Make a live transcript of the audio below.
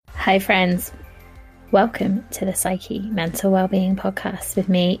Hi friends, welcome to the Psyche Mental Wellbeing Podcast with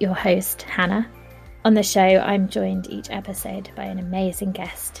me, your host, Hannah. On the show, I'm joined each episode by an amazing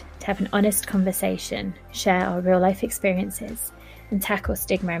guest to have an honest conversation, share our real life experiences, and tackle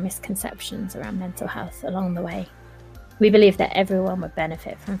stigma and misconceptions around mental health along the way. We believe that everyone would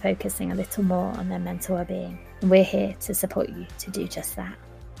benefit from focusing a little more on their mental wellbeing, and we're here to support you to do just that.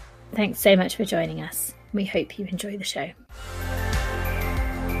 Thanks so much for joining us. We hope you enjoy the show.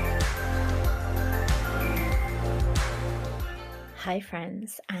 Hi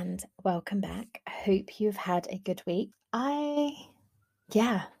friends, and welcome back. I hope you've had a good week. I'm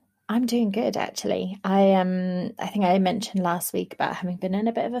doing good actually. I think I mentioned last week about having been in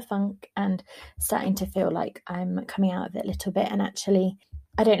a bit of a funk and starting to feel like I'm coming out of it a little bit. And actually,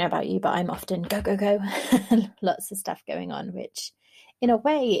 I don't know about you, but I'm often go. Lots of stuff going on, which in a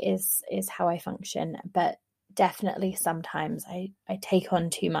way is how I function. But definitely sometimes I take on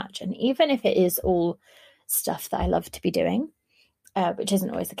too much. And even if it is all stuff that I love to be doing, which isn't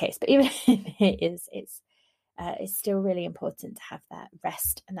always the case, but even if it is, it's still really important to have that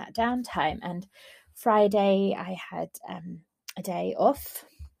rest and that downtime. And Friday I had a day off,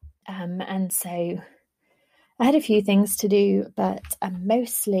 and so I had a few things to do, but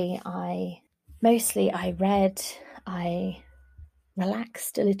mostly I read, I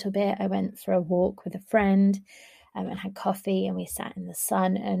relaxed a little bit. I went for a walk with a friend and had coffee, and we sat in the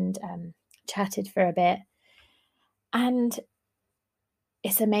sun and chatted for a bit. And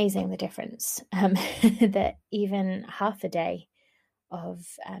it's amazing the difference that even half a day of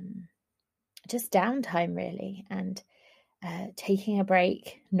just downtime really, and taking a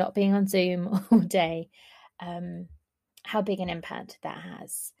break, not being on Zoom all day, how big an impact that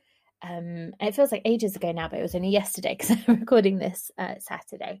has. It feels like ages ago now, but it was only yesterday because I'm recording this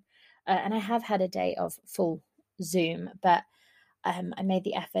Saturday. And I have had a day of full Zoom, but I made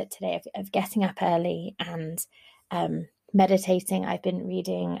the effort today of getting up early and meditating. I've been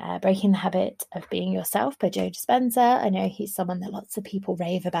reading Breaking the Habit of Being Yourself by Joe Dispenza. I know he's someone that lots of people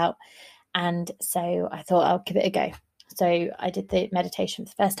rave about. And so I thought I'll give it a go. So I did the meditation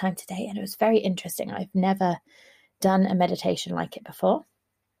for the first time today, and it was very interesting. I've never done a meditation like it before.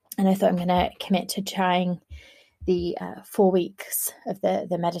 And I thought I'm going to commit to trying the 4 weeks of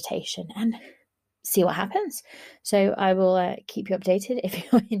the meditation and see what happens. So I will keep you updated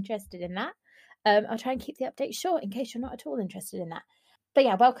if you're interested in that. I'll try and keep the update short in case you're not at all interested in that. But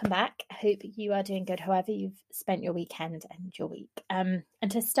yeah, welcome back. I hope you are doing good, however you've spent your weekend and your week. And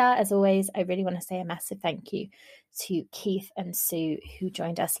to start, as always, I really want to say a massive thank you to Keith and Sue, who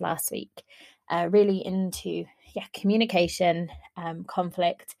joined us last week, really into communication,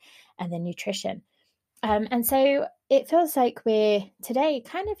 conflict, and then nutrition. And so it feels like we're today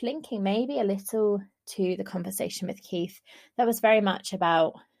kind of linking maybe a little to the conversation with Keith that was very much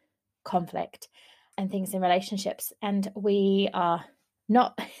about conflict and things in relationships. And we are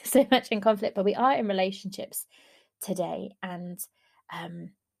not so much in conflict, but we are in relationships today. And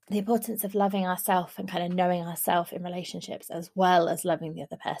the importance of loving ourselves and kind of knowing ourselves in relationships as well as loving the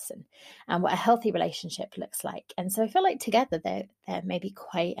other person, and what a healthy relationship looks like. And so I feel like together they're maybe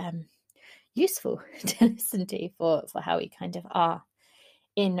quite useful to listen to for how we kind of are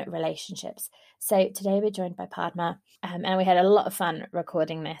in relationships. So today we're joined by Padma, and we had a lot of fun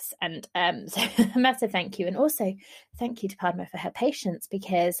recording this. And so a massive thank you. And also thank you to Padma for her patience,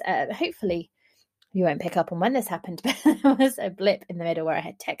 because hopefully you won't pick up on when this happened, but there was a blip in the middle where I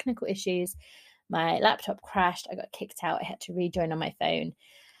had technical issues. My laptop crashed. I got kicked out. I had to rejoin on my phone.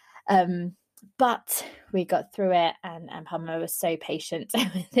 But we got through it, and Padma was so patient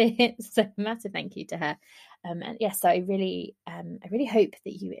with it. So massive thank you to her. And yes, so I really hope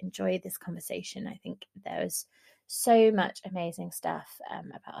that you enjoy this conversation. I think there's so much amazing stuff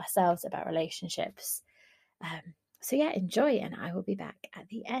about ourselves, about relationships. So yeah, enjoy, and I will be back at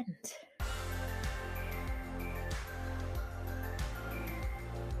the end.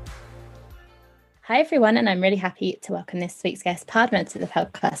 Hi everyone, and I'm really happy to welcome this week's guest, Padma, to the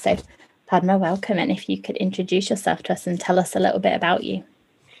podcast. So Padma, welcome, and if you could introduce yourself to us and tell us a little bit about you.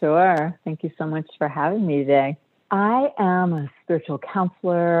 Sure. Thank you so much for having me today. I am a spiritual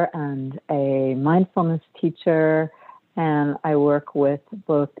counselor and a mindfulness teacher, and I work with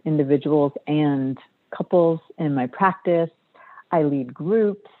both individuals and couples in my practice. I lead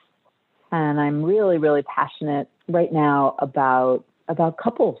groups, and I'm really, really passionate right now about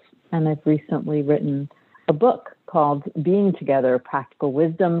couples. And I've recently written a book called Being Together, Practical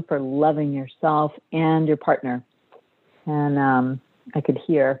Wisdom for Loving Yourself and Your Partner. And I could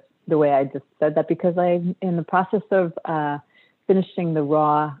hear the way I just said that because I'm in the process of finishing the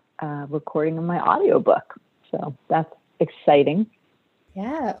raw recording of my audiobook. So that's exciting.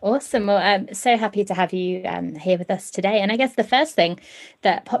 Yeah, awesome. Well, I'm so happy to have you here with us today. And I guess the first thing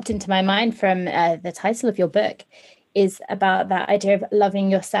that popped into my mind from the title of your book is about that idea of loving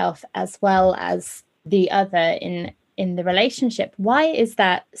yourself as well as the other in the relationship. Why is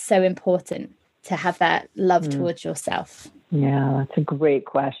that so important to have that love Mm, towards yourself? yeah, that's a great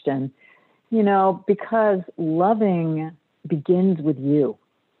question. Because loving begins with you.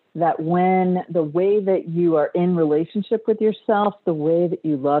 That when the way that you are in relationship with yourself, the way that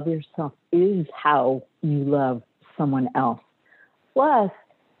you love yourself is how you love someone else. Plus,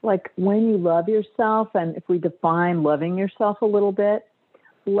 like when you love yourself, and if we define loving yourself a little bit,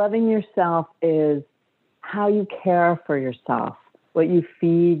 loving yourself is how you care for yourself, what you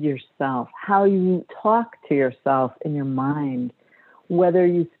feed yourself, how you talk to yourself in your mind, whether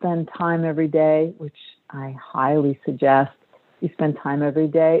you spend time every day, which I highly suggest you spend time every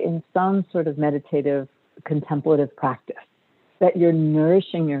day in some sort of meditative, contemplative practice, that you're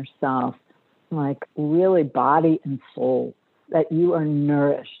nourishing yourself like really body and soul, that you are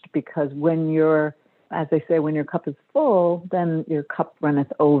nourished because as they say, when your cup is full, then your cup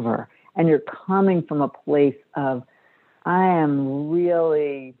runneth over. And you're coming from a place of, I am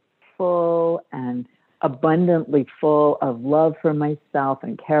really full and abundantly full of love for myself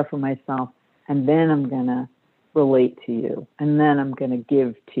and care for myself. And then I'm going to relate to you. And then I'm going to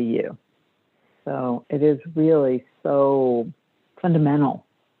give to you. So it is really so fundamental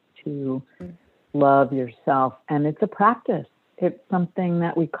to love yourself. And it's a practice. It's something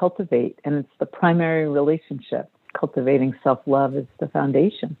that we cultivate. And it's the primary relationship. Cultivating self-love is the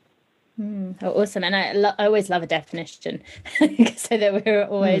foundation. Oh, awesome. And I always love a definition so that we're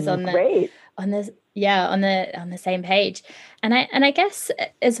always Great. On the same page. And I guess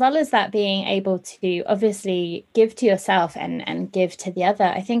as well as that, being able to obviously give to yourself and give to the other,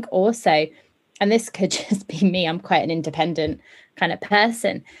 I think also, and this could just be me, I'm quite an independent kind of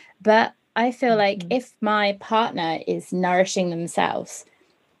person, but I feel like if my partner is nourishing themselves,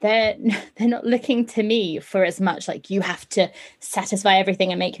 they're they're not looking to me for as much, like you have to satisfy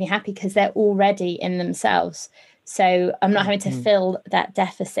everything and make me happy, because they're already in themselves. So I'm not having to fill that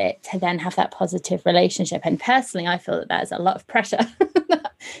deficit to then have that positive relationship. And personally, I feel that that is a lot of pressure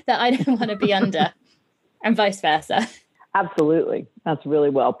that I don't want to be under, and vice versa. Absolutely. That's really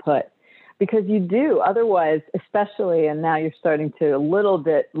well put. Because you do, otherwise, especially, and now you're starting to a little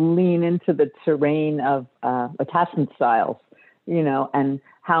bit lean into the terrain of attachment styles,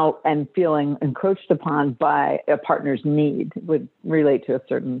 and feeling encroached upon by a partner's need would relate to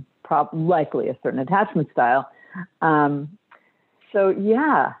likely a certain attachment style. So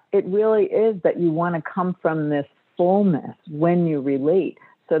yeah, it really is that you want to come from this fullness when you relate,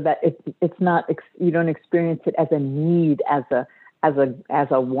 so that it's not, you don't experience it as a need, as a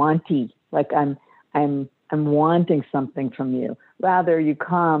wanty, like I'm wanting something from you. Rather, you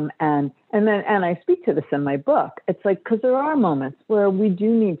come and I speak to this in my book. It's like, because there are moments where we do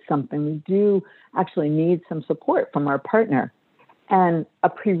need something. We do actually need some support from our partner. And a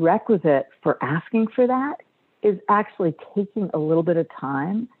prerequisite for asking for that is actually taking a little bit of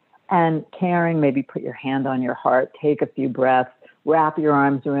time and caring. Maybe put your hand on your heart, take a few breaths, wrap your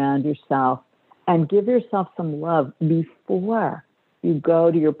arms around yourself, and give yourself some love before you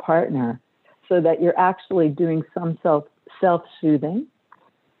go to your partner, so that you're actually doing some self-soothing.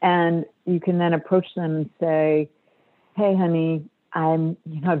 And you can then approach them and say, hey, honey,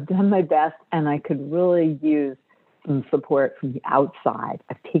 I've done my best and I could really use some support from the outside.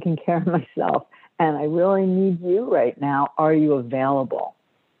 I've taken care of myself and I really need you right now. Are you available?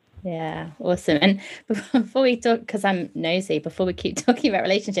 Yeah, awesome. And before we talk, because I'm nosy, before we keep talking about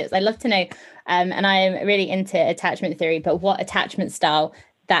relationships, I'd love to know, and I'm really into attachment theory, but what attachment style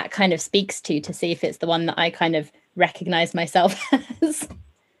that kind of speaks to see if it's the one that I kind of recognize myself as.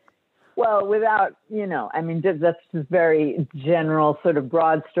 Well, without, that's just very general, sort of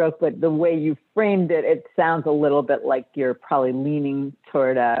broad stroke, but the way you framed it, it sounds a little bit like you're probably leaning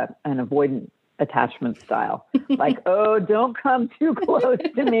toward an avoidant attachment style. Like, oh, don't come too close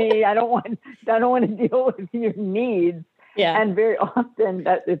to me. I don't want to deal with your needs. Yeah. And very often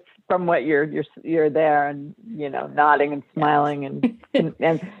that it's from what you're there and, nodding and smiling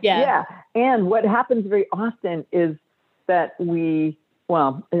and yeah. And what happens very often is that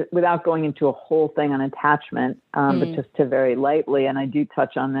without going into a whole thing on attachment, but just to very lightly, and I do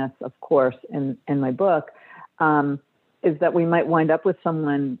touch on this, of course, in my book, is that we might wind up with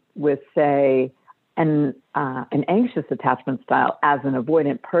someone with, say, an anxious attachment style as an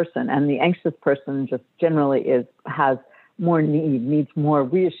avoidant person. And the anxious person just generally has more needs more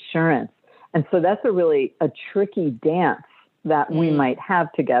reassurance. And so that's a tricky dance that we might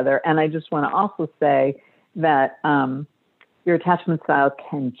have together. And I just want to also say that, your attachment style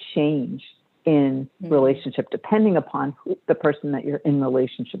can change in relationship depending upon the person that you're in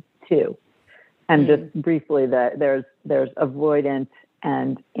relationship to. And just briefly, that there's avoidant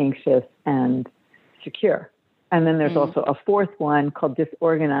and anxious and secure. And then there's also a fourth one called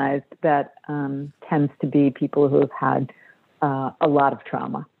disorganized that tends to be people who have had a lot of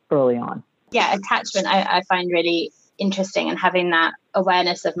trauma early on. Yeah, attachment I find really interesting, and having that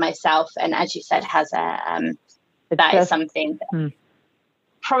awareness of myself. And as you said, has that is something that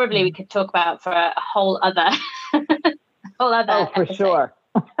probably we could talk about for a whole other Oh, for episode. Sure.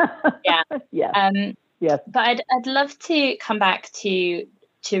 Yeah. Yes. Yes. But I'd love to come back to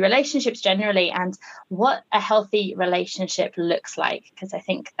relationships generally and what a healthy relationship looks like, because I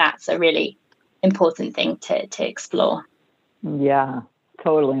think that's a really important thing to explore. Yeah,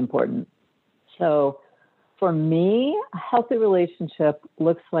 totally important. So for me, a healthy relationship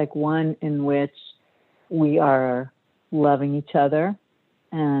looks like one in which we are loving each other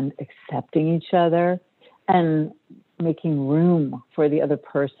and accepting each other and making room for the other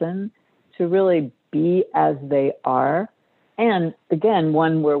person to really be as they are. And again,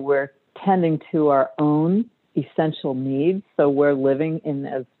 one where we're tending to our own essential needs. So we're living in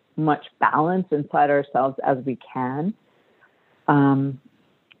as much balance inside ourselves as we can.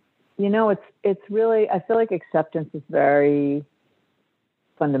 It's really, I feel like acceptance is very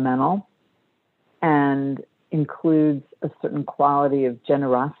fundamental and includes a certain quality of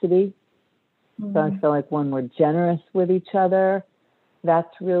generosity. So I feel like when we're generous with each other,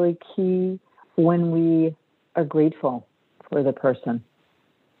 that's really key. When we are grateful for the person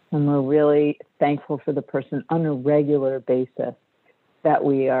and we're really thankful for the person on a regular basis, that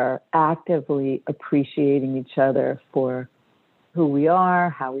we are actively appreciating each other for who we are,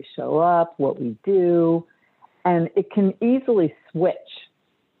 how we show up, what we do. And it can easily switch.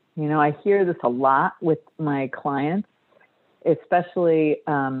 I hear this a lot with my clients, especially,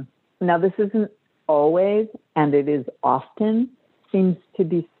 now this isn't always, and it is often, seems to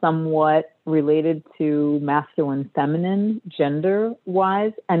be somewhat related to masculine, feminine,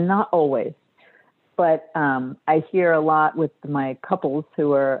 gender-wise, and not always. But I hear a lot with my couples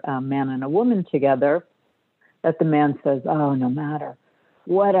who are a man and a woman together that the man says, oh, no matter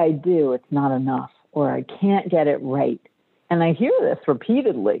what I do, it's not enough, or I can't get it right. And I hear this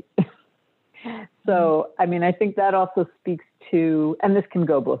repeatedly. So, I think that also speaks to, and this can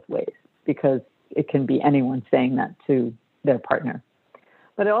go both ways because it can be anyone saying that to their partner.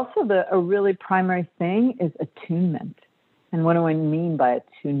 But also a really primary thing is attunement. And what do I mean by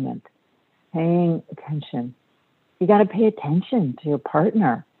attunement? Paying attention. You got to pay attention to your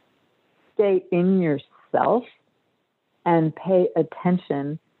partner. Stay in yourself and pay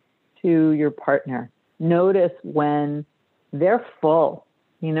attention to your partner. Notice when they're full.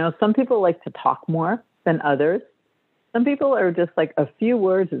 Some people like to talk more than others. Some people are just like a few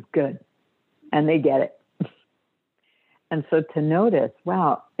words is good and they get it. And so to notice,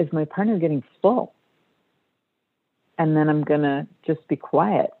 wow, is my partner getting full? And then I'm going to just be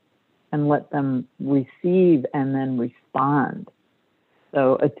quiet and let them receive and then respond.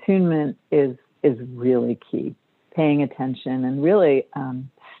 So attunement is really key. Paying attention and really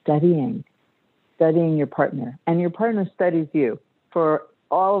studying your partner. And your partner studies you. For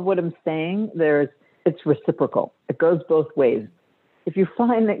all of what I'm saying, it's reciprocal. It goes both ways. If you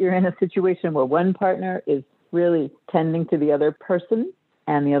find that you're in a situation where one partner is really tending to the other person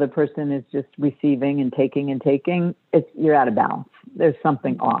and the other person is just receiving and taking, you're out of balance. There's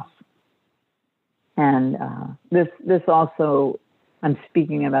something off. And this also, I'm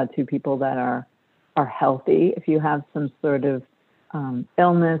speaking about two people that are healthy. If you have some sort of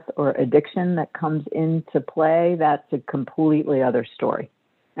illness or addiction that comes into play, that's a completely other story.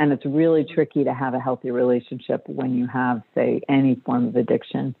 And it's really tricky to have a healthy relationship when you have, say, any form of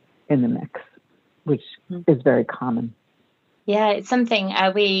addiction in the mix, which is very common. Yeah, it's something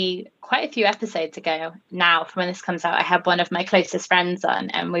quite a few episodes ago now, from when this comes out, I had one of my closest friends on,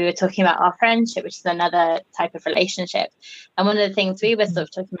 and we were talking about our friendship, which is another type of relationship. And one of the things we were sort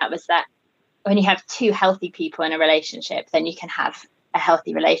of talking about was that when you have two healthy people in a relationship, then you can have a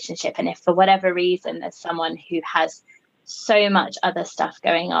healthy relationship. And if for whatever reason there's someone who has so much other stuff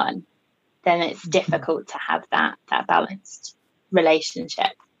going on, then it's difficult to have that balanced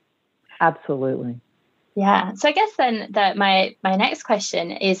relationship. Absolutely. Yeah. So I guess then that my next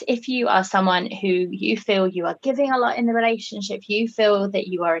question is, if you are someone who you feel you are giving a lot in the relationship, you feel that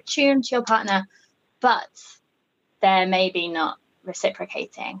you are attuned to your partner, but they're maybe not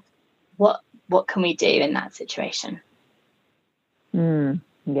reciprocating, what can we do in that situation?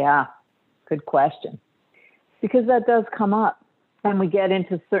 Yeah, good question. Because that does come up. And we get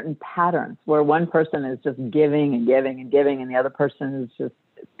into certain patterns where one person is just giving and giving and giving, and the other person is just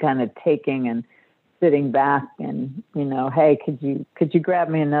kind of taking and sitting back and, hey, could you grab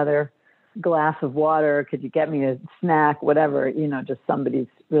me another glass of water? Could you get me a snack? Whatever, just somebody's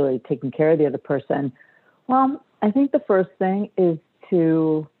really taking care of the other person. Well, I think the first thing is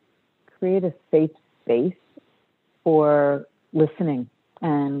to create a safe space for listening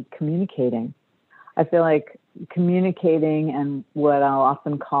and communicating. I feel like communicating and what I'll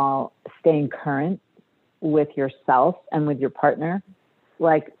often call staying current with yourself and with your partner,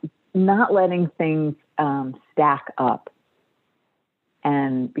 like not letting things stack up.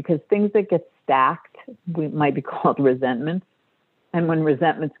 And because things that get stacked might be called resentments. And when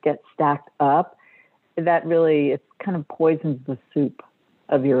resentments get stacked up, that really, it kind of poisons the soup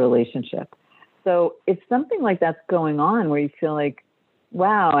of your relationship. So if something like that's going on where you feel like,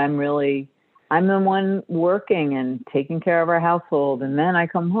 wow, I'm the one working and taking care of our household, and then I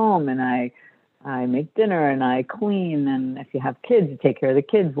come home and I make dinner and I clean, and if you have kids, you take care of the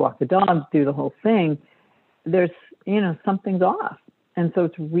kids, walk the dogs, do the whole thing, there's, something's off. And so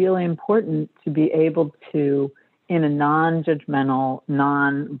it's really important to be able to, in a non-judgmental,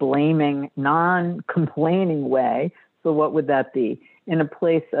 non-blaming, non-complaining way. So what would that be? In a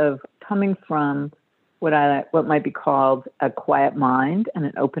place of coming from what might be called a quiet mind and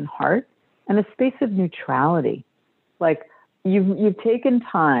an open heart, and a space of neutrality. Like you've taken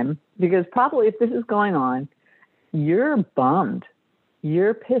time, because probably if this is going on, you're bummed,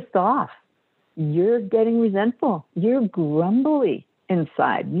 you're pissed off, you're getting resentful, you're grumbly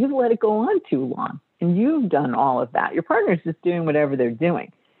inside. You've let it go on too long, and you've done all of that. Your partner's just doing whatever they're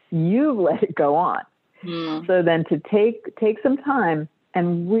doing. You've let it go on. Mm. So then to take some time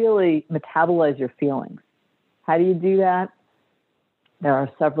and really metabolize your feelings. How do you do that? There are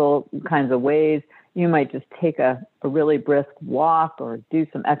several kinds of ways. You might just take a really brisk walk or do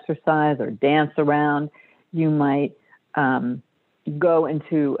some exercise or dance around. You might go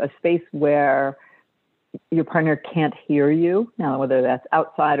into a space where your partner can't hear you. Now, whether that's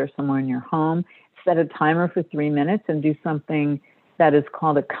outside or somewhere in your home, set a timer for 3 minutes and do something that is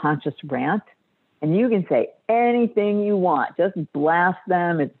called a conscious rant. And you can say anything you want. Just blast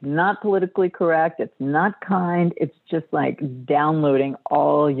them. It's not politically correct. It's not kind. It's just like downloading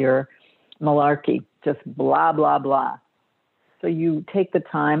all your malarkey. Just blah, blah, blah. So you take the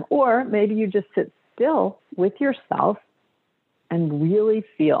time, or maybe you just sit still with yourself and really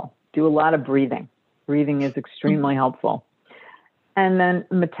feel. Do a lot of breathing. Breathing is extremely helpful. And then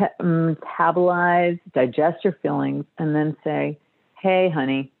metabolize, digest your feelings, and then say, hey,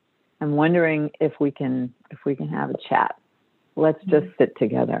 honey, I'm wondering if we can have a chat. Let's just sit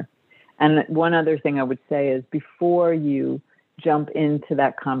together. And one other thing I would say is, before you jump into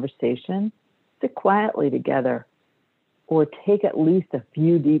that conversation, sit quietly together, or take at least a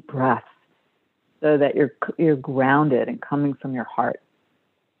few deep breaths so that you're grounded and coming from your heart.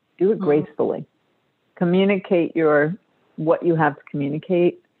 Do it gracefully. Communicate what you have to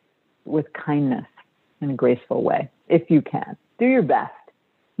communicate with kindness in a graceful way, if you can. Do your best.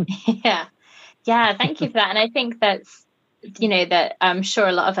 Yeah. Thank you for that. And I think that's, that I'm sure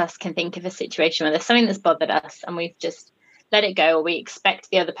a lot of us can think of a situation where there's something that's bothered us and we've just let it go, or we expect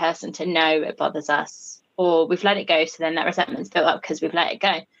the other person to know it bothers us, or we've let it go. So then that resentment's built up because we've let it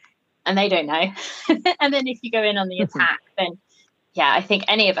go and they don't know. And then if you go in on the attack, then I think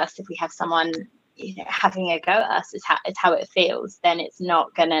any of us, if we have someone having a go at us, is how it feels, then it's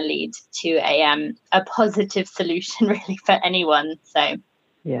not going to lead to a positive solution really for anyone. So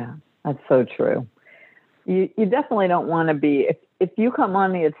yeah, that's so true. You definitely don't want to be, if you come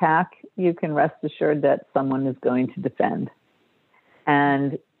on the attack, you can rest assured that someone is going to defend.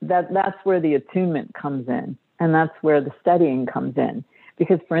 And that's where the attunement comes in. And that's where the studying comes in.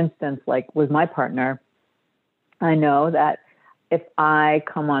 Because, for instance, like with my partner, I know that if I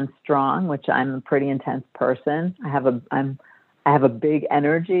come on strong, which I'm a pretty intense person, I have a big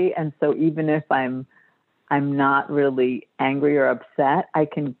energy. And so even if I'm not really angry or upset, I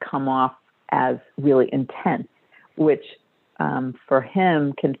can come off as really intense, which for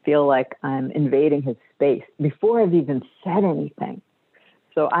him can feel like I'm invading his space before I've even said anything.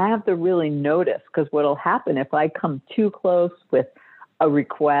 So I have to really notice, because what'll happen if I come too close with a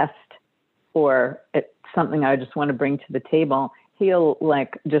request or something I just want to bring to the table, he'll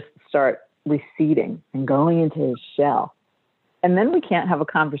just start receding and going into his shell. And then we can't have a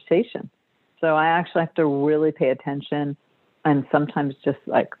conversation. So I actually have to really pay attention and sometimes just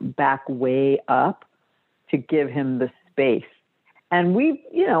back way up to give him the space. And we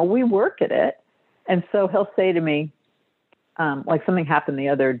work at it. And so he'll say to me, something happened the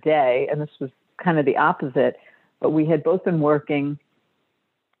other day, and this was kind of the opposite. but we had both been working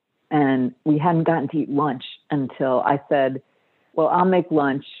and we hadn't gotten to eat lunch until I said, well, I'll make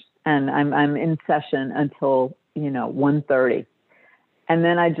lunch and I'm in session until, 1:30. And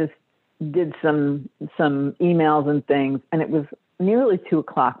then I just did some emails and things, and it was nearly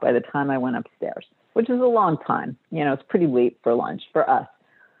 2:00 by the time I went upstairs, which is a long time. It's pretty late for lunch for us.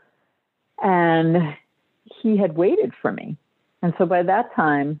 And he had waited for me. And so by that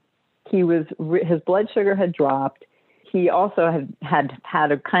time, his blood sugar had dropped. He also had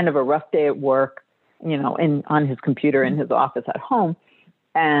a kind of a rough day at work, on his computer in his office at home.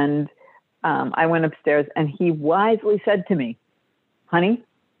 And I went upstairs and he wisely said to me, honey,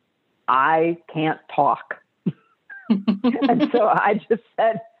 I can't talk. And so I just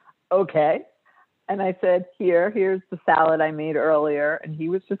said, okay. And I said, here's the salad I made earlier. And he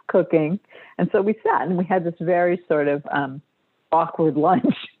was just cooking. And so we sat and we had this very sort of awkward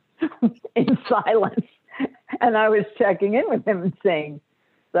lunch in silence. And I was checking in with him and saying,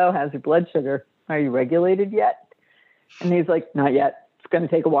 so how's your blood sugar? Are you regulated yet? And he's like, not yet. It's going to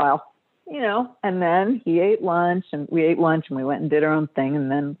take a while. And then he ate lunch and we ate lunch and we went and did our own thing.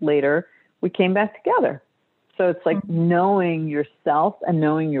 And then later we came back together. So it's like knowing yourself and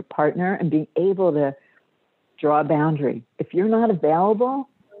knowing your partner and being able to draw a boundary. If you're not available,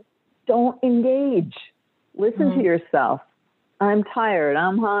 don't engage. Listen to yourself. I'm tired.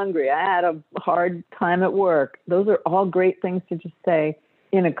 I'm hungry. I had a hard time at work. Those are all great things to just say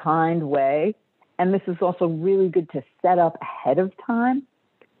in a kind way. And this is also really good to set up ahead of time.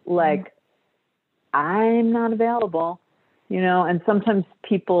 Like, I'm not available, and sometimes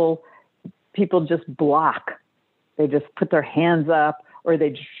people just block. They just put their hands up or they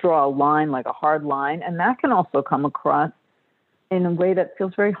just draw a line, like a hard line. And that can also come across in a way that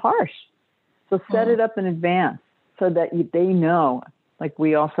feels very harsh. So set it up in advance so that they know, like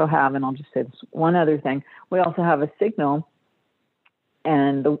we also have, and I'll just say this one other thing. We also have a signal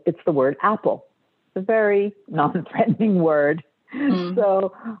and it's the word apple. It's a very non-threatening word.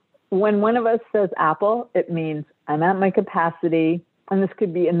 So when one of us says apple, it means I'm at my capacity. And this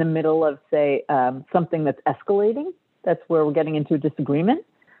could be in the middle of, say, something that's escalating. That's where we're getting into a disagreement.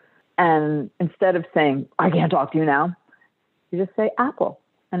 And instead of saying, I can't talk to you now, you just say apple.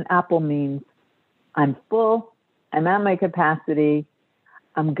 And apple means I'm full. I'm at my capacity.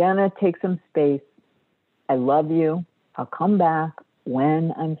 I'm going to take some space. I love you. I'll come back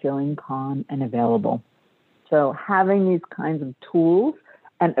when I'm feeling calm and available. So having these kinds of tools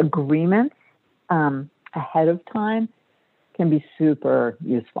and agreements ahead of time can be super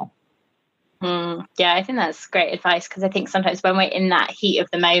useful. Yeah, I think that's great advice, because I think sometimes when we're in that heat of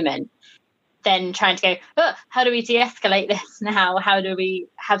the moment, then trying to go, how do we de-escalate this now? How do we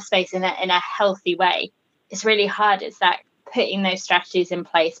have space in a healthy way? It's really hard. It's that putting those strategies in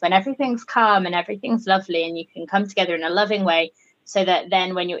place when everything's calm and everything's lovely and you can come together in a loving way, so that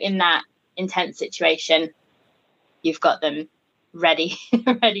then when you're in that intense situation, you've got them ready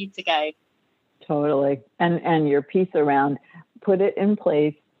to go. Totally. And your piece around put it in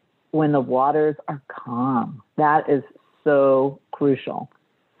place when the waters are calm. That is so crucial,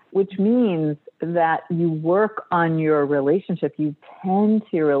 which means that you work on your relationship. You tend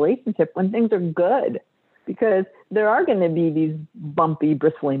to your relationship when things are good, because there are going to be these bumpy,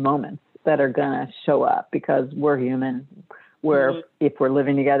 bristly moments that are going to show up because we're human. If we're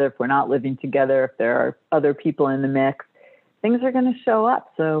living together, if we're not living together, if there are other people in the mix, things are going to show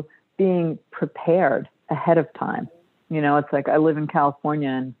up. So being prepared ahead of time. It's like I live in California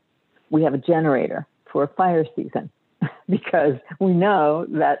and we have a generator for fire season because we know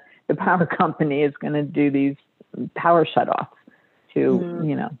that the power company is going to do these power shutoffs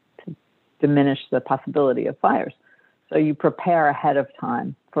to diminish the possibility of fires. So you prepare ahead of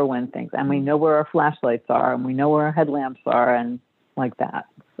time for when things, and we know where our flashlights are and we know where our headlamps are and like that.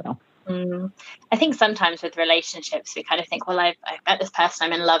 So. I think sometimes with relationships, we kind of think, well, I've met this person,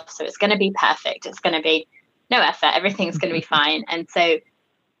 I'm in love, so it's going to be perfect. It's going to be no effort. Everything's going to be fine. And so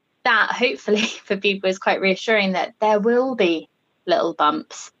that hopefully for people is quite reassuring that there will be little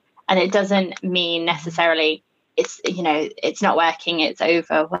bumps, and it doesn't mean necessarily it's not working, it's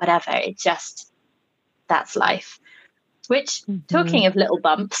over, whatever. It just, that's life. Which, talking of little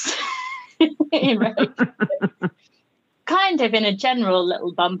bumps, in relationships, kind of in a general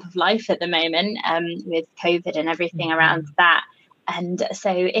little bump of life at the moment, with COVID and everything around that. And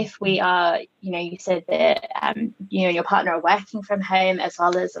so if we are, you said that, you and your partner are working from home as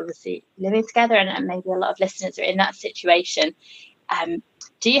well as obviously living together, and maybe a lot of listeners are in that situation.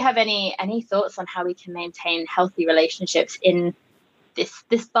 Do you have any thoughts on how we can maintain healthy relationships in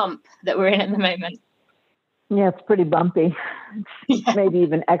this bump that we're in at the moment? Yeah, it's pretty bumpy. It's Yeah. maybe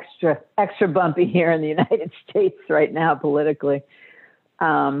even extra bumpy here in the United States right now politically.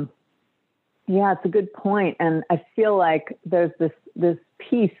 Yeah, it's a good point. And I feel like there's this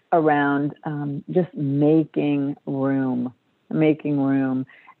piece around just making room.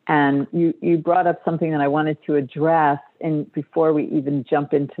 And you brought up something that I wanted to address, and before we even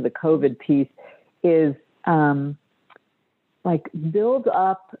jump into the COVID piece, is like build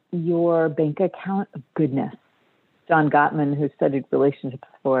up your bank account of goodness. John Gottman, who studied relationships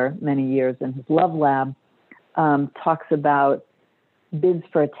for many years in his Love Lab, talks about bids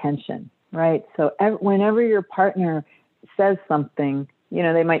for attention, right? So whenever your partner says something,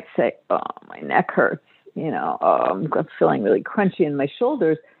 they might say, "Oh, my neck hurts," "Oh, I'm feeling really crunchy in my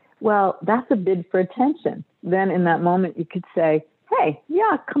shoulders." Well, that's a bid for attention. Then in that moment, you could say, "Hey,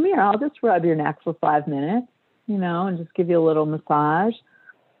 yeah, come here. I'll just rub your neck for 5 minutes, and just give you a little massage."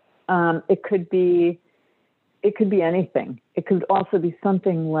 It could be anything. It could also be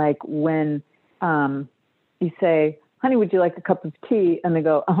something like when you say, "Honey, would you like a cup of tea?" And they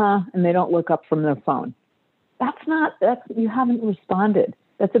go, "Uh-huh," and they don't look up from their phone. You haven't responded.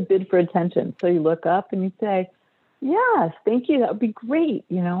 That's a bid for attention. So you look up and you say, "Yes, thank you. That would be great,"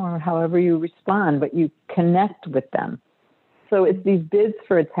 or however you respond, but you connect with them. So it's these bids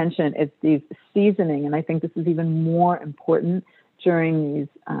for attention. It's these seasoning. And I think this is even more important during these,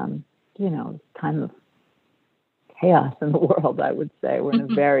 time of chaos in the world, I would say. We're in a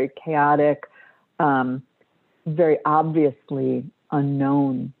very chaotic, very obviously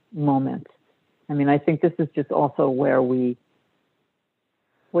unknown moment. I mean, I think this is just also where the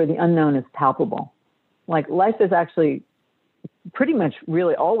unknown is palpable. Like life is actually pretty much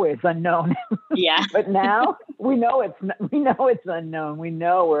really always unknown. Yeah. But now we know it's unknown. We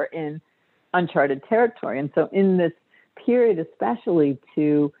know we're in uncharted territory. And so in this period, especially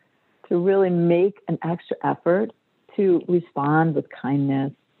to really make an extra effort to respond with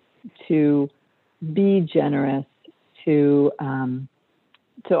kindness, to be generous, to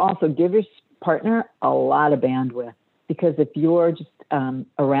also give your partner a lot of bandwidth. Because if you're just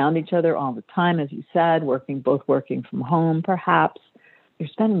around each other all the time, as you said, both working from home, perhaps, you're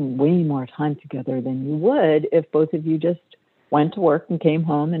spending way more time together than you would if both of you just went to work and came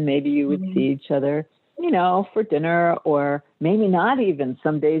home, and maybe you would see each other, for dinner, or maybe not even.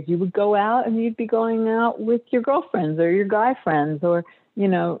 Some days you would go out and you'd be going out with your girlfriends or your guy friends, or,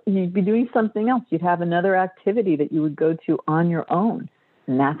 you'd be doing something else. You'd have another activity that you would go to on your own,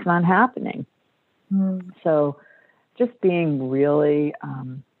 and that's not happening. So just being really,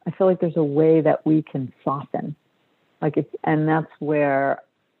 I feel like there's a way that we can soften. And that's where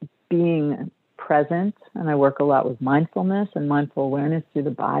being present, and I work a lot with mindfulness and mindful awareness through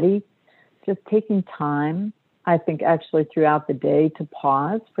the body, just taking time, I think actually throughout the day to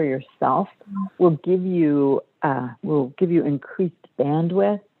pause for yourself will give you increased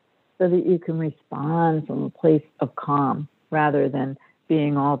bandwidth so that you can respond from a place of calm rather than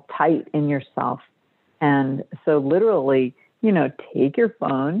being all tight in yourself. And so literally, take your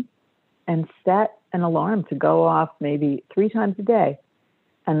phone and set an alarm to go off maybe 3 times a day,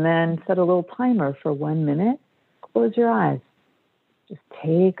 and then set a little timer for 1 minute. Close your eyes. Just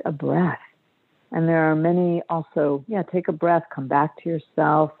take a breath. And there are many also, take a breath, come back to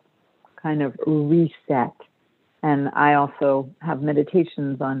yourself, kind of reset. And I also have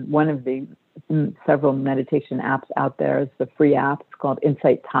meditations on one of the several meditation apps out there. It's a free app. It's called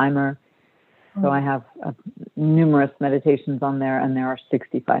Insight Timer. So I have numerous meditations on there, and there are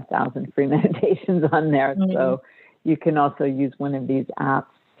 65,000 free meditations on there. So you can also use one of these apps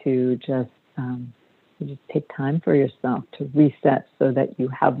to just take time for yourself to reset so that you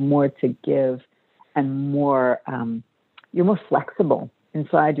have more to give and more, you're more flexible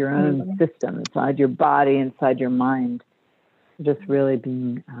inside your own system, inside your body, inside your mind. Just really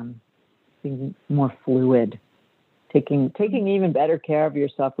being more fluid. Taking even better care of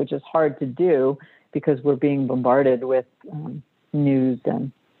yourself, which is hard to do because we're being bombarded with news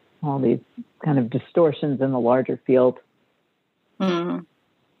and all these kind of distortions in the larger field.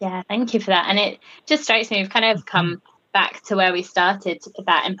 Yeah, thank you for that. And it just strikes me, we've kind of come back to where we started,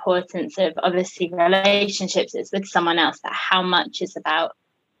 that importance of obviously relationships is with someone else, but how much is about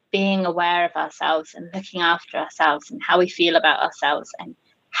being aware of ourselves and looking after ourselves and how we feel about ourselves, and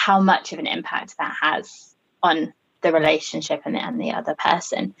how much of an impact that has on the relationship and the other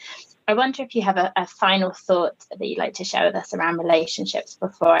person. I wonder if you have a final thought that you'd like to share with us around relationships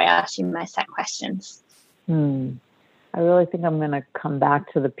before I ask you my set questions. I really think I'm going to come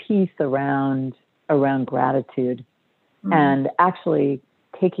back to the piece around gratitude and actually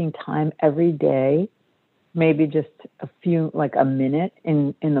taking time every day, maybe just a minute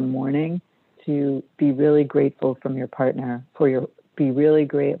in the morning, to be really grateful from your partner be really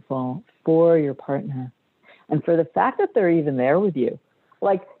grateful for your partner and for the fact that they're even there with you.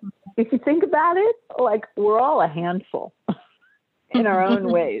 Like, if you think about it, like, we're all a handful in our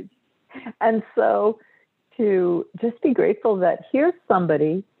own ways. And so to just be grateful that here's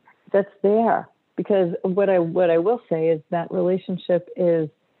somebody that's there. Because what I will say is that relationship is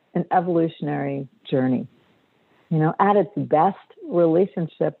an evolutionary journey. You know, at its best,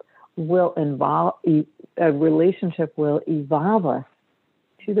 relationship will evolve us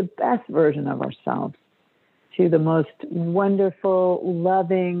to the best version of ourselves, to the most wonderful,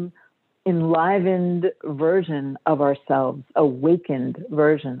 loving, enlivened version of ourselves, awakened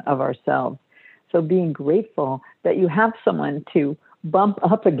version of ourselves. So being grateful that you have someone to bump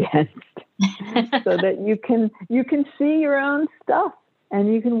up against so that you can see your own stuff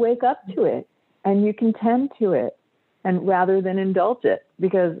and you can wake up to it and you can tend to it, and rather than indulge it.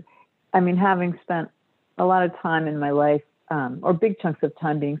 Because, I mean, having spent a lot of time in my life, or big chunks of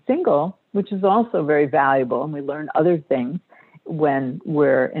time being single, which is also very valuable, and we learn other things when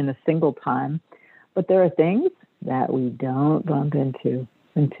we're in a single time, but there are things that we don't bump into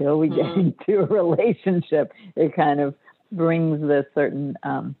until we get into a relationship. It kind of brings the certain,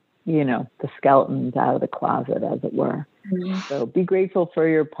 the skeletons out of the closet, as it were. So be grateful for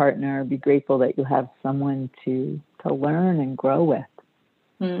your partner. Be grateful that you have someone to learn and grow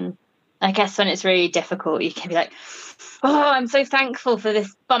with. I guess when it's really difficult, you can be like, oh, I'm so thankful for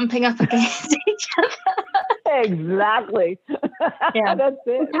this bumping up against each other. Exactly. Yeah. That's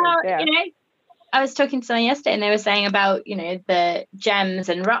it. How, I was talking to someone yesterday and they were saying about, the gems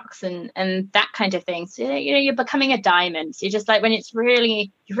and rocks and that kind of thing. So, you're becoming a diamond. So you're just like, when it's you're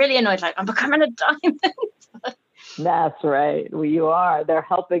really annoyed, like, I'm becoming a diamond. That's right. Well, you are. They're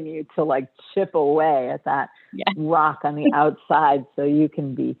helping you to like chip away at that rock on the outside so you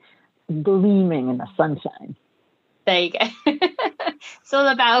can be gleaming in the sunshine. There you go. It's all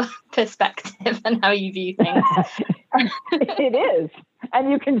about perspective and how you view things. It is.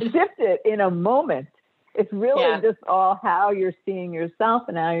 And you can shift it in a moment. It's really just all how you're seeing yourself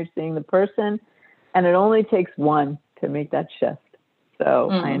and how you're seeing the person. And it only takes one to make that shift. So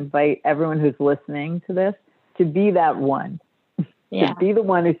I invite everyone who's listening to this to be that one. To be the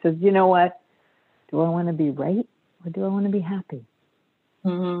one who says, you know what? Do I want to be right or do I want to be happy?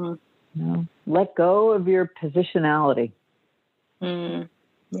 Let go of your positionality.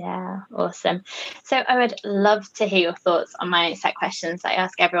 Yeah, awesome. So I would love to hear your thoughts on my set questions I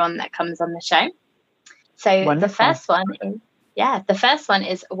ask everyone that comes on the show. So Wonderful. the first one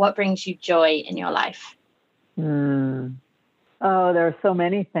is what brings you joy in your life? Oh, there are so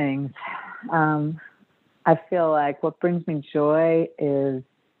many things. I feel like what brings me joy is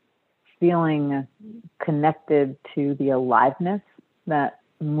feeling connected to the aliveness that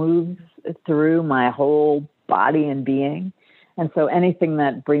moves through my whole body and being. And so anything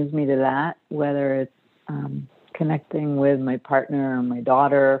that brings me to that, whether it's connecting with my partner or my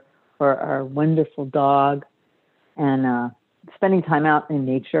daughter or our wonderful dog, and spending time out in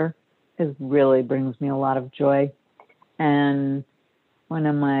nature really brings me a lot of joy. And one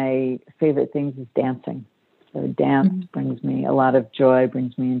of my favorite things is dancing. So dance brings me a lot of joy,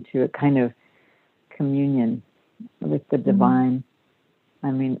 brings me into a kind of communion with the divine.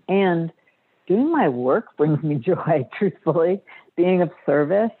 I mean, and doing my work brings me joy, truthfully. Being of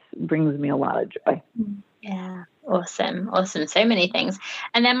service brings me a lot of joy. Yeah, awesome. So many things.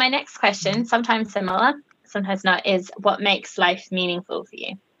 And then my next question, sometimes similar, sometimes not, is what makes life meaningful for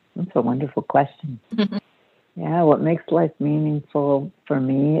you? That's a wonderful question. Yeah, what makes life meaningful for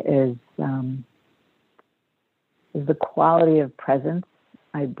me is the quality of presence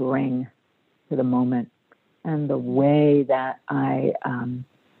I bring to the moment and the way that I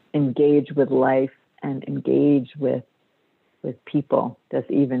engage with life and engage with people.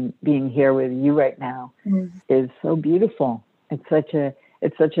 Just even being here with you right now is so beautiful. It's such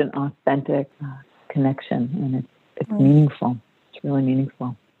an authentic connection, and it's meaningful. It's really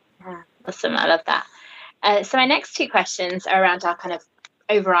meaningful. Yeah, awesome. I love that. So my next two questions are around our kind of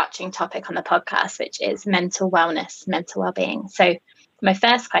overarching topic on the podcast, which is mental wellness, mental well-being. So my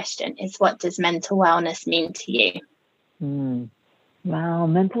first question is, what does mental wellness mean to you? Well,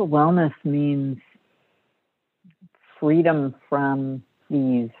 mental wellness means freedom from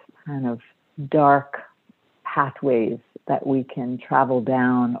these kind of dark pathways that we can travel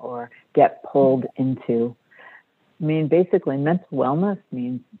down or get pulled into. I mean, basically, mental wellness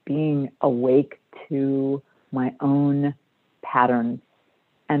means being awake to my own patterns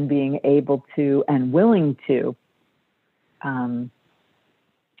and being able to and willing to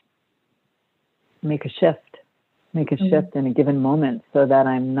make a shift in a given moment so that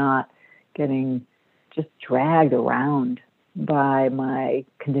I'm not getting just dragged around by my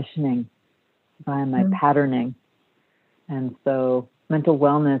conditioning, by my patterning. And so mental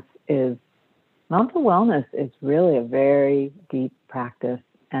wellness is really a very deep practice.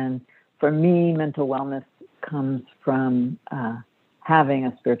 And for me, mental wellness comes from having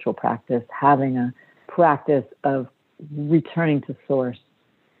a spiritual practice, having a practice of returning to source.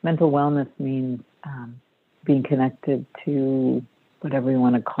 Mental wellness means being connected to whatever you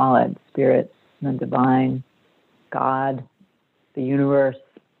want to call it, spirit, the divine, God, the universe.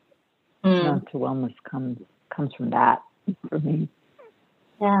 Mental wellness comes from that for me.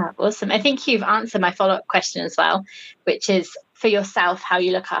 Yeah, awesome. I think you've answered my follow-up question as well, which is for yourself, how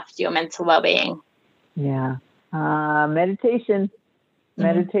you look after your mental well-being. Yeah. Meditation,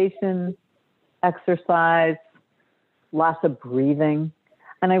 exercise, lots of breathing.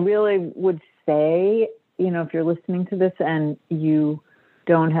 And I really would say, if you're listening to this and you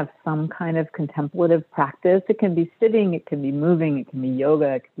don't have some kind of contemplative practice, it can be sitting, it can be moving, it can be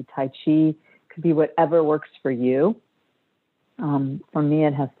yoga, it could be Tai Chi, it could be whatever works for you. For me,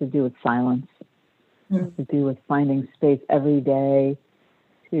 it has to do with silence. It has to do with finding space every day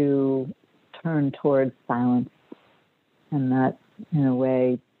to turn towards silence. And that, in a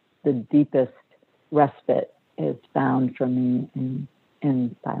way, the deepest respite is found for me in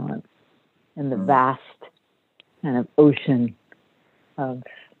silence, in the vast kind of ocean of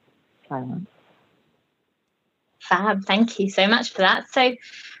silence. Fab. Thank you so much for that. So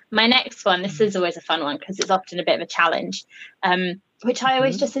my next one, this is always a fun one because it's often a bit of a challenge, which I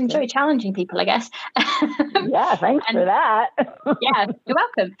always just enjoy challenging people, I guess. Yeah, thanks for that. Yeah, you're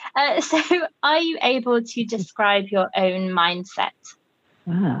welcome. So are you able to describe your own mindset?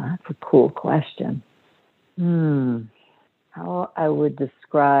 That's a cool question. How I would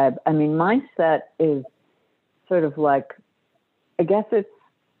describe, mindset is sort of like, I guess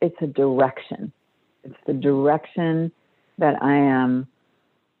it's a direction. It's the direction that I am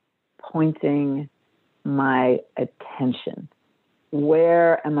pointing my attention.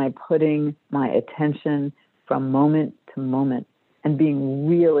 Where am I putting my attention from moment to moment? And being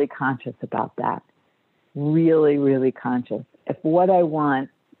really conscious about that. Really, really conscious. If what I want,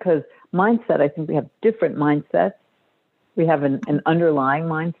 because mindset, I think we have different mindsets. We have an underlying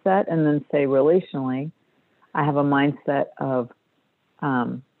mindset, and then say relationally, I have a mindset of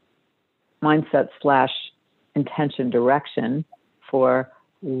mindset/intention direction for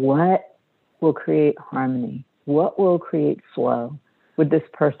what will create harmony, what will create flow with this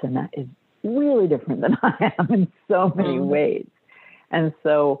person that is really different than I am in so many ways. And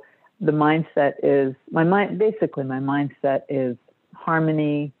so the mindset is, my mindset is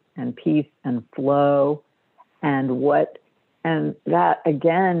harmony and peace and flow, and that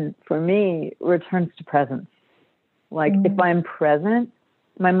again, for me, returns to presence. Like if I'm present,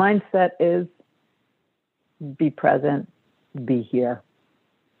 my mindset is be present, be here.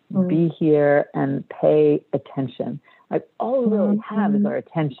 Be here and pay attention. Like all we really have is our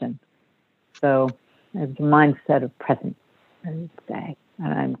attention. So it's a mindset of presence, I would say.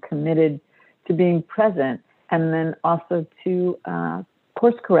 And I'm committed to being present, and then also to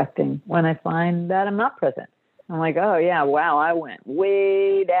course correcting when I find that I'm not present. I'm like, oh yeah, wow, I went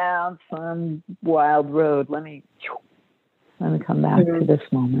way down some wild road. Let me come back to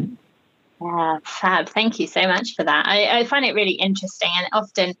this moment. Yeah, fab. Thank you so much for that. I find it really interesting, and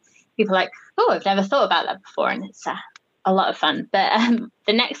often people are like, oh, I've never thought about that before, and it's a lot of fun. But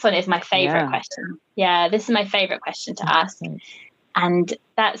the next one is my favorite question. Yeah, this is my favorite question to ask. And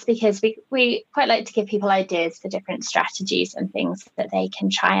that's because we quite like to give people ideas for different strategies and things that they can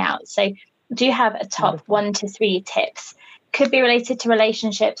try out. So do you have a top 1 to 3 tips? Could be related to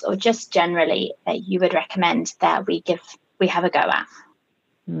relationships or just generally that you would recommend that we have a go at?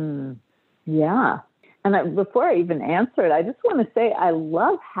 Yeah. And before I even answer it, I just want to say I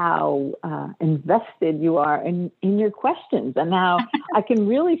love how invested you are in your questions, and how I can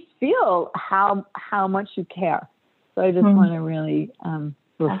really feel how much you care. So I just want to really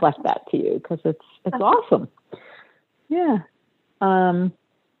reflect that to you, because it's awesome. Yeah. So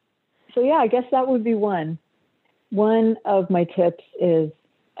yeah, I guess that would be one. One of my tips is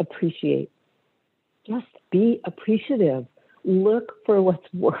appreciate. Just be appreciative. Look for what's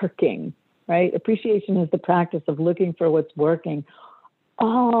working, right? Appreciation is the practice of looking for what's working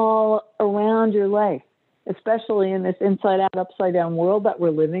all around your life, especially in this inside out, upside down world that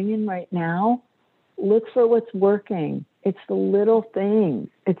we're living in right now. Look for what's working. It's the little things.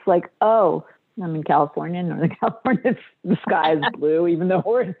 It's like, oh, I'm in California, Northern California. The sky is blue, even though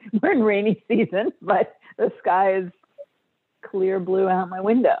we're in rainy season, but the sky is clear blue out my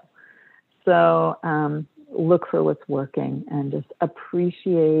window. So look for what's working and just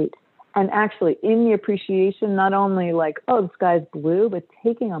appreciate And actually in the appreciation, not only like, oh, the sky's blue, but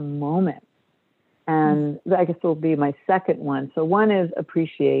taking a moment. And I guess will be my second one. So one is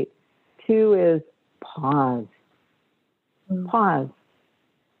appreciate. Two is pause. Pause.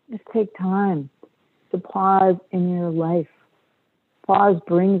 Just take time to pause in your life. Pause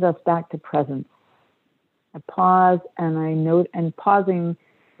brings us back to presence. I pause and I note, and pausing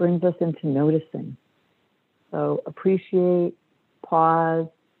brings us into noticing. So appreciate, pause,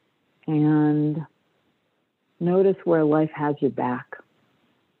 and notice where life has your back.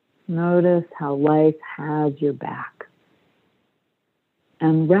 Notice how life has your back.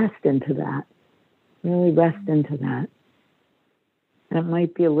 And rest into that. Really rest into that. And it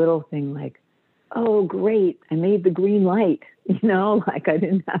might be a little thing like, oh, great, I made the green light. Like I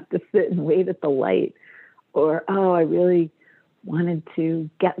didn't have to sit and wait at the light. Or, oh, I really wanted to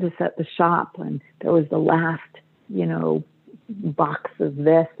get this at the shop and there was the last, box of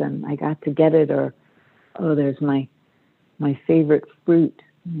this and I got to get it. Or, oh, there's my favorite fruit.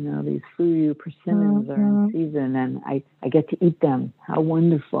 These Fuyu persimmons are in season and I get to eat them. How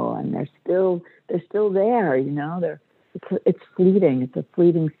wonderful. And they're still there, it's fleeting. It's a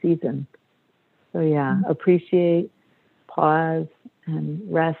fleeting season. So yeah, appreciate, pause, and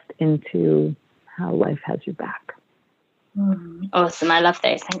rest into how life has your back. Awesome. I love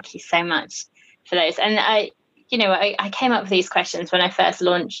those. Thank you so much for those. And I came up with these questions when I first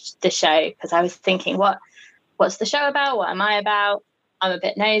launched the show because I was thinking, what's the show about? What am I about? I'm a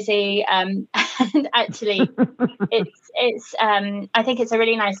bit nosy. And actually it's I think it's a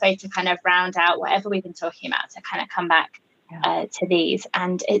really nice way to kind of round out whatever we've been talking about to kind of come back to these.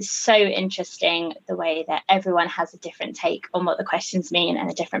 And it's so interesting the way that everyone has a different take on what the questions mean and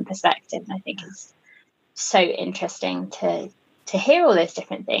a different perspective. And I think it's so interesting to hear all those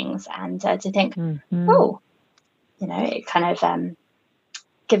different things and to think, it kind of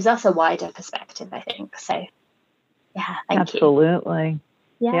gives us a wider perspective, I think. So yeah, thank you. Absolutely.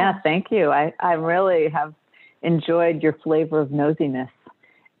 Yeah, thank you. I really have enjoyed your flavor of nosiness.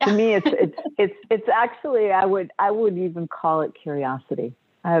 To me, it's actually, I would even call it curiosity.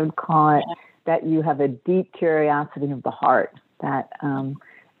 I would call it that you have a deep curiosity of the heart, that and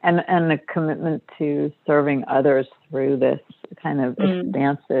a commitment to serving others through this kind of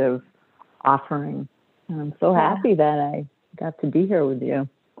expansive offering. And I'm so happy that I got to be here with you.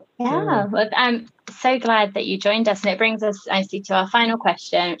 Yeah, well, I'm so glad that you joined us. And it brings us nicely to our final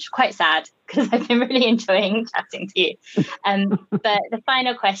question, which is quite sad because I've been really enjoying chatting to you. But the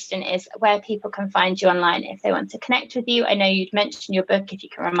final question is where people can find you online if they want to connect with you. I know you'd mentioned your book, if you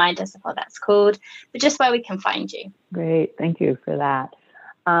can remind us of what that's called, but just where we can find you. Great. Thank you for that.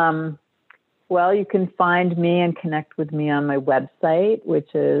 Well, you can find me and connect with me on my website, which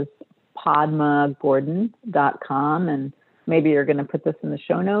is padmagordon.com. And maybe you're going to put this in the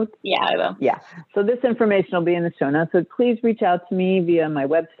show notes. Yeah, I will. Yeah. So this information will be in the show notes. So please reach out to me via my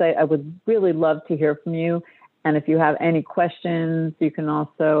website. I would really love to hear from you. And if you have any questions, you can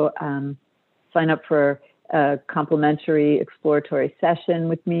also sign up for a complimentary exploratory session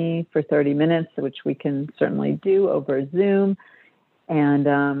with me for 30 minutes, which we can certainly do over Zoom. And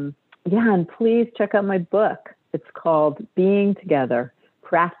and please check out my book. It's called Being Together,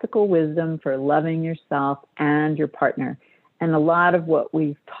 Practical Wisdom for Loving Yourself and Your Partner. And a lot of what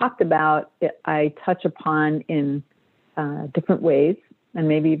we've talked about, I touch upon in different ways, and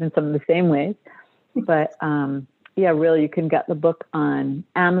maybe even some of the same ways. But really, you can get the book on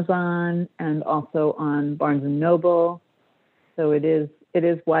Amazon and also on Barnes & Noble. So it is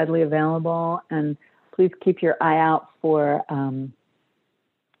widely available. And please keep your eye out for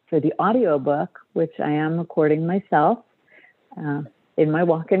the audiobook, which I am recording myself in my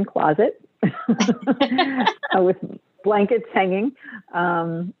walk-in closet with blankets hanging.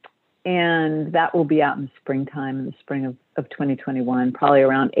 And that will be out in the springtime, in the spring of 2021, probably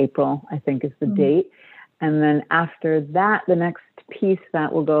around April, I think is the date. And then after that, the next piece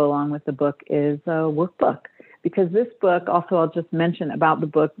that will go along with the book is a workbook. Because this book, also I'll just mention about the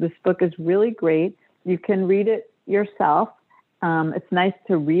book, this book is really great. You can read it yourself. It's nice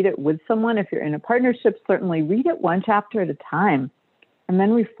to read it with someone. If you're in a partnership, certainly read it one chapter at a time and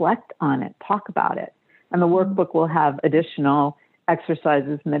then reflect on it, talk about it. And the workbook will have additional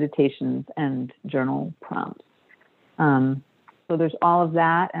exercises, meditations, and journal prompts. So there's all of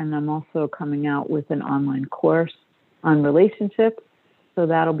that. And I'm also coming out with an online course on relationships. So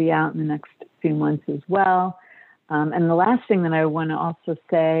that'll be out in the next few months as well. And the last thing that I want to also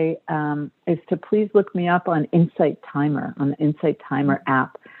say is to please look me up on Insight Timer, on the Insight Timer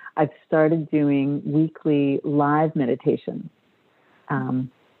app. I've started doing weekly live meditations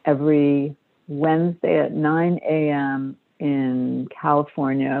every Wednesday at 9 a.m. in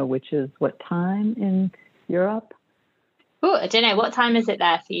California, which is what time in Europe? Oh, I don't know. What time is it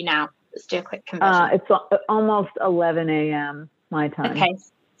there for you now? Let's do a quick conversion. It's almost 11 a.m. my time. Okay,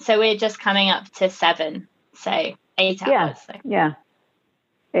 so we're just coming up to 7, so 8 hours. Yeah,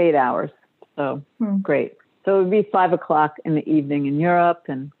 8 hours. So great. So it would be 5 o'clock in the evening in Europe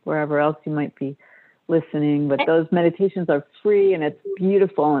and wherever else you might be listening. But those meditations are free and it's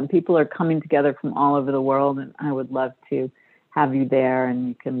beautiful, and people are coming together from all over the world. And I would love to have you there, and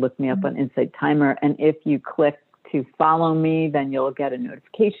you can look me up on Insight Timer. And if you click to follow me, then you'll get a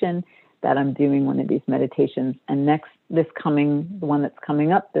notification that I'm doing one of these meditations. And the one that's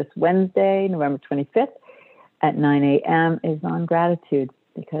coming up this Wednesday, November 25th at 9 a.m. is on gratitude,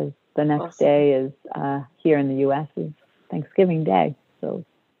 because the next day is here in the U.S. is Thanksgiving Day. So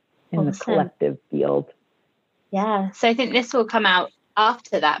in the collective field. Yeah. So I think this will come out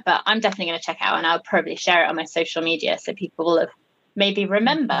after that, but I'm definitely going to check it out, and I'll probably share it on my social media so people will maybe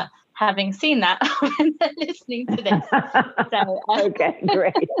remember having seen that when they're listening to this. So, okay,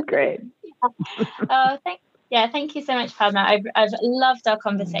 great. Thank you so much, Padma. I've loved our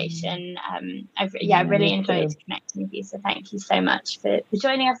conversation. I've really enjoyed connecting with you. So thank you so much for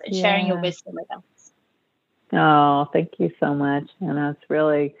joining us and sharing your wisdom with us. Oh, thank you so much. And it's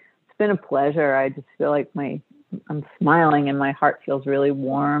been a pleasure. I just feel like I'm smiling and my heart feels really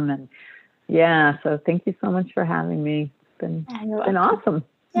warm. And so thank you so much for having me. It's been awesome.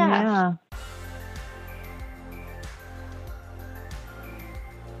 Yeah.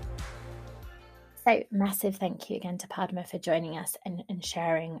 So massive thank you again to Padma for joining us and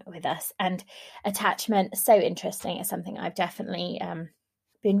sharing with us. And attachment, so interesting. It's something I've definitely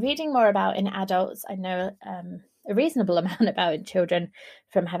been reading more about in adults. I know a reasonable amount about in children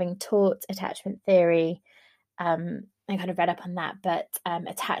from having taught attachment theory. I kind of read up on that, but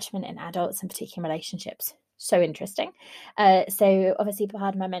attachment in adults and particular relationships, so interesting. So obviously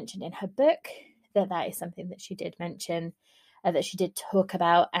Padma mentioned in her book that is something that she did mention, that she did talk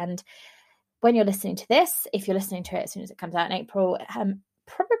about. And when you're listening to this, if you're listening to it as soon as it comes out in April,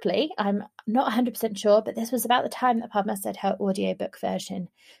 probably, I'm not 100% sure, but this was about the time that Padma said her audiobook version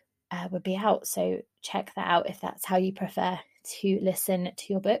would be out. So check that out if that's how you prefer to listen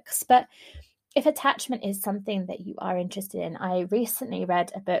to your books. But if attachment is something that you are interested in, I recently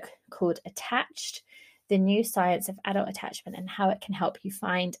read a book called Attached: The New Science of Adult Attachment and How It Can Help You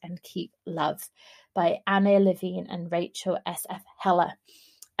Find and Keep Love by Anna Levine and Rachel S.F. Heller.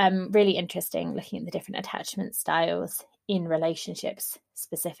 Really interesting, looking at the different attachment styles in relationships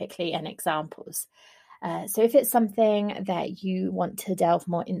specifically and examples. So if it's something that you want to delve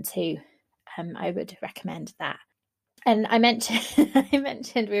more into, I would recommend that. And I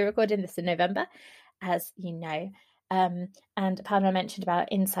mentioned we're recording this in November, as you know, and Padma mentioned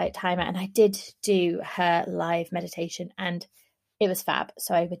about Insight Timer, and I did do her live meditation and it was fab.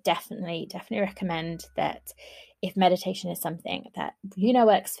 So I would definitely recommend that if meditation is something that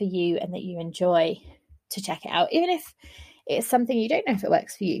works for you and that you enjoy, to check it out. Even if it's something you don't know if it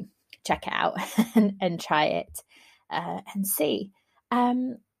works for you, check it out and try it and see.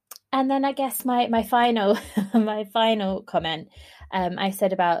 And then I guess my final comment, I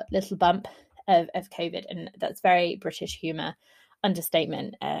said about little bump of COVID, and that's very British humour,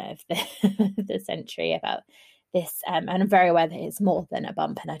 understatement of the century about this. And I'm very aware that it's more than a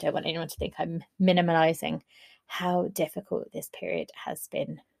bump, and I don't want anyone to think I'm minimalising how difficult this period has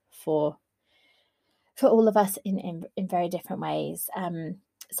been for all of us in very different ways.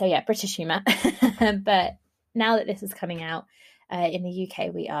 So yeah, British humour. But now that this is coming out, in the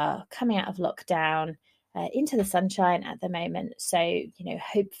UK, we are coming out of lockdown into the sunshine at the moment. So,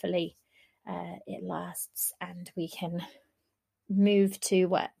 hopefully it lasts and we can move to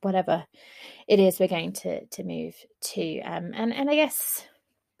whatever it is we're going to move to. And I guess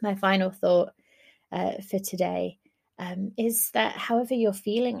my final thought for today is that however you're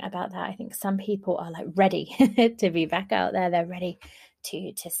feeling about that, I think some people are like ready to be back out there. They're ready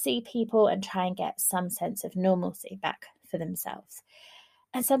to see people and try and get some sense of normalcy back for themselves.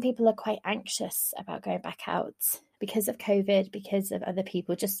 And some people are quite anxious about going back out because of COVID, because of other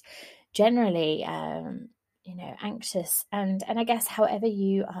people, just generally, anxious. And I guess however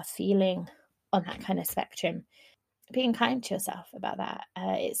you are feeling on that kind of spectrum, being kind to yourself about that.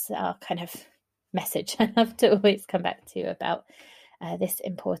 It's our kind of message I have to always come back to about this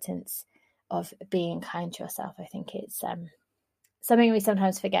importance of being kind to yourself. I think it's something we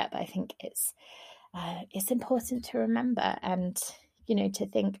sometimes forget, but I think it's important to remember, and to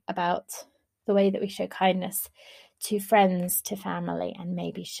think about the way that we show kindness to friends, to family, and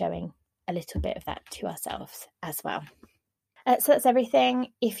maybe showing a little bit of that to ourselves as well. So that's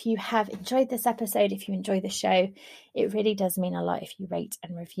everything. If you have enjoyed this episode, if you enjoy the show, it really does mean a lot if you rate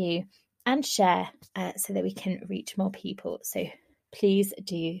and review and share so that we can reach more people. So please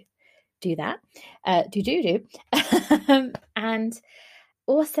do that. Do. And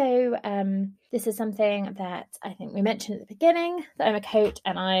also, this is something that I think we mentioned at the beginning, that I'm a coach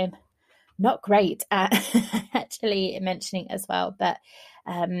and I'm not great at actually mentioning as well. But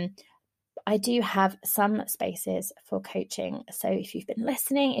I do have some spaces for coaching. So if you've been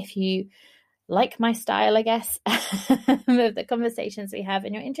listening, if you like my style, I guess, of the conversations we have,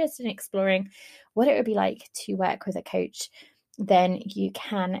 and you're interested in exploring what it would be like to work with a coach, then you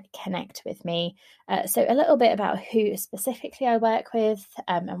can connect with me. So a little bit about who specifically I work with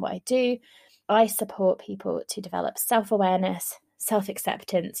and what I do. I support people to develop self-awareness,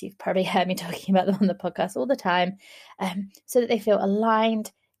 self-acceptance. You've probably heard me talking about them on the podcast all the time, so that they feel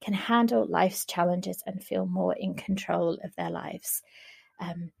aligned, can handle life's challenges and feel more in control of their lives.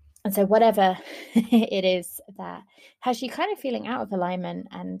 And so whatever it is that has you kind of feeling out of alignment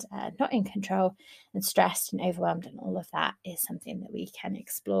and not in control and stressed and overwhelmed, and all of that is something that we can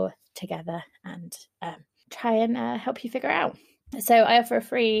explore together and try and help you figure out. So I offer a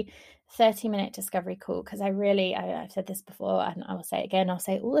free 30-minute discovery call because I've said this before and I will say it again, I'll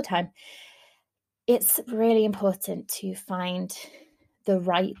say it all the time. It's really important to find the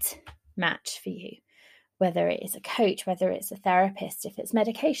right match for you, whether it is a coach, whether it's a therapist, if it's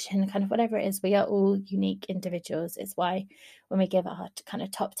medication, kind of whatever it is. We are all unique individuals. It's why when we give our kind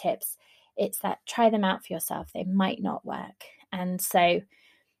of top tips, it's that try them out for yourself. They might not work. And so,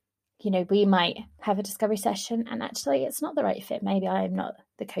 we might have a discovery session and actually it's not the right fit. Maybe I'm not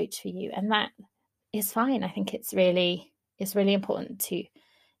the coach for you. And that is fine. I think it's really important to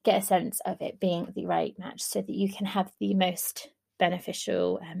get a sense of it being the right match so that you can have the most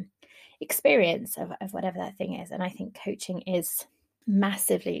beneficial experience of whatever that thing is. And I think coaching is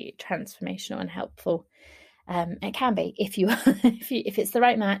massively transformational and helpful. It can be if it's the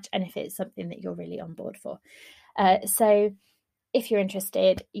right match and if it's something that you're really on board for. So if you're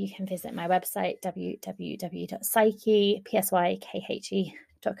interested, you can visit my website, www.psyche.co.uk,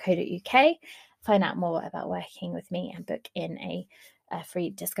 find out more about working with me and book in a free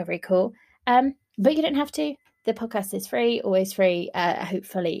discovery call. But you don't have to. The podcast is free, always free.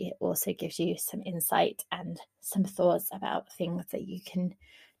 Hopefully it also gives you some insight and some thoughts about things that you can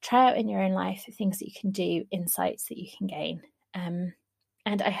try out in your own life, things that you can do, insights that you can gain. And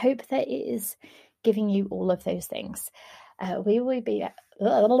I hope that it is giving you all of those things. We will be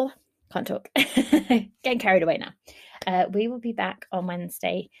can't talk. Getting carried away now. We will be back on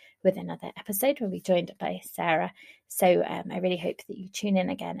Wednesday with another episode. We'll be joined by Sarah. So I really hope that you tune in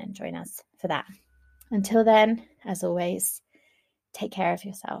again and join us for that. Until then, as always, take care of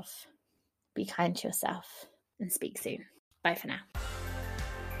yourself, be kind to yourself, and speak soon. Bye for now.